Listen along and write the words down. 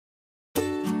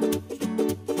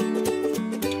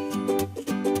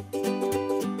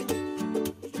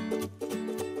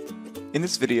In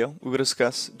this video, we will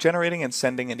discuss generating and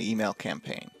sending an email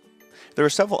campaign. There are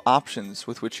several options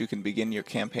with which you can begin your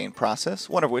campaign process,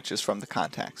 one of which is from the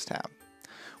Contacts tab.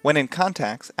 When in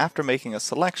Contacts, after making a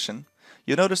selection,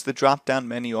 you'll notice the drop-down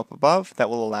menu up above that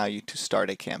will allow you to start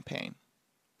a campaign.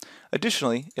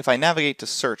 Additionally, if I navigate to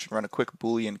Search and run a quick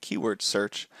Boolean keyword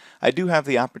search, I do have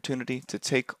the opportunity to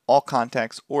take all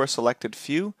contacts or a selected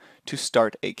few to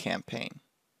start a campaign.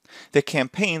 The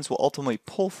campaigns will ultimately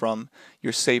pull from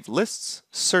your saved lists,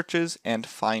 searches, and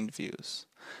find views.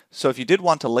 So if you did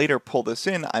want to later pull this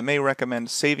in, I may recommend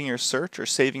saving your search or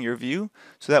saving your view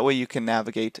so that way you can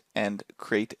navigate and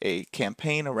create a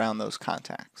campaign around those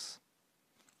contacts.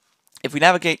 If we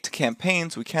navigate to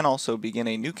campaigns, we can also begin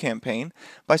a new campaign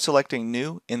by selecting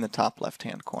New in the top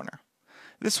left-hand corner.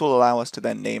 This will allow us to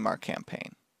then name our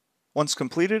campaign. Once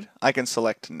completed, I can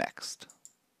select Next.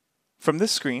 From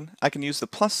this screen, I can use the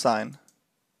plus sign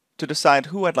to decide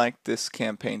who I'd like this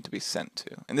campaign to be sent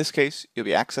to. In this case, you'll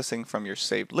be accessing from your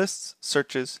saved lists,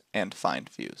 searches, and find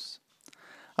views.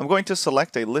 I'm going to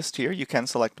select a list here. You can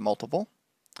select multiple.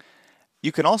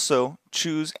 You can also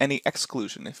choose any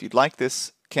exclusion. If you'd like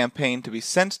this campaign to be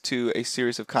sent to a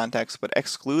series of contacts but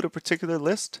exclude a particular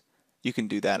list, you can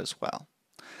do that as well.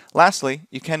 Lastly,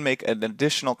 you can make an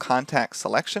additional contact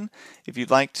selection if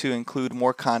you'd like to include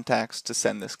more contacts to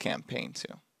send this campaign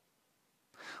to.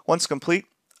 Once complete,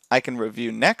 I can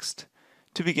review Next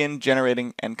to begin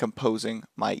generating and composing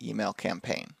my email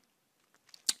campaign.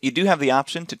 You do have the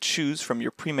option to choose from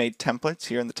your pre-made templates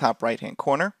here in the top right-hand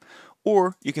corner,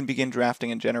 or you can begin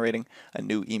drafting and generating a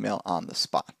new email on the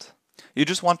spot. You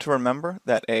just want to remember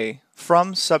that a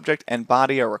from, subject, and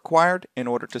body are required in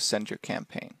order to send your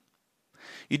campaign.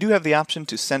 You do have the option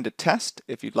to send a test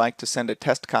if you'd like to send a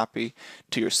test copy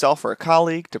to yourself or a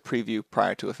colleague to preview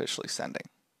prior to officially sending.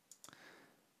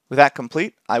 With that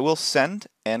complete, I will send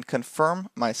and confirm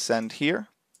my send here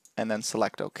and then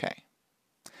select OK.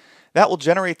 That will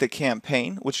generate the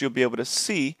campaign, which you'll be able to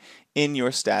see in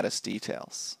your status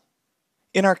details.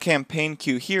 In our campaign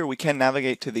queue here, we can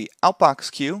navigate to the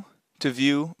Outbox queue to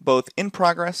view both in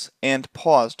progress and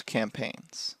paused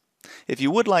campaigns. If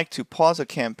you would like to pause a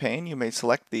campaign, you may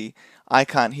select the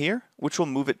icon here, which will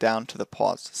move it down to the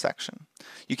paused section.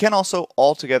 You can also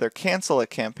altogether cancel a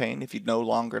campaign if you'd no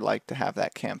longer like to have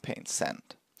that campaign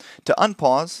sent. To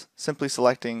unpause, simply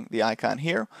selecting the icon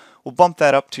here will bump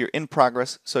that up to your in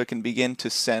progress so it can begin to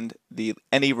send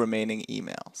any remaining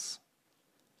emails.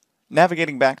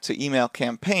 Navigating back to email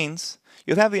campaigns,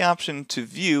 you'll have the option to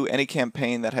view any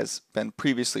campaign that has been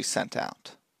previously sent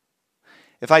out.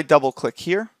 If I double click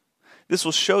here, this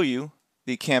will show you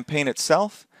the campaign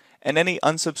itself and any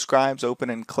unsubscribes, open,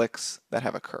 and clicks that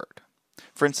have occurred.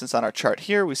 For instance, on our chart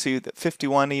here, we see that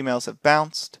 51 emails have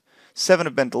bounced, 7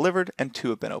 have been delivered, and 2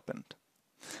 have been opened.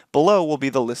 Below will be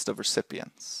the list of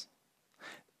recipients.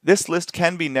 This list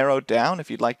can be narrowed down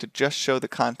if you'd like to just show the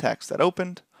contacts that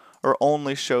opened or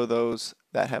only show those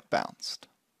that have bounced.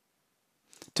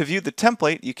 To view the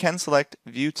template, you can select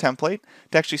View Template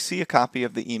to actually see a copy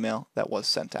of the email that was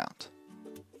sent out.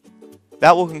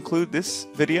 That will conclude this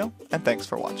video, and thanks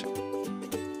for watching.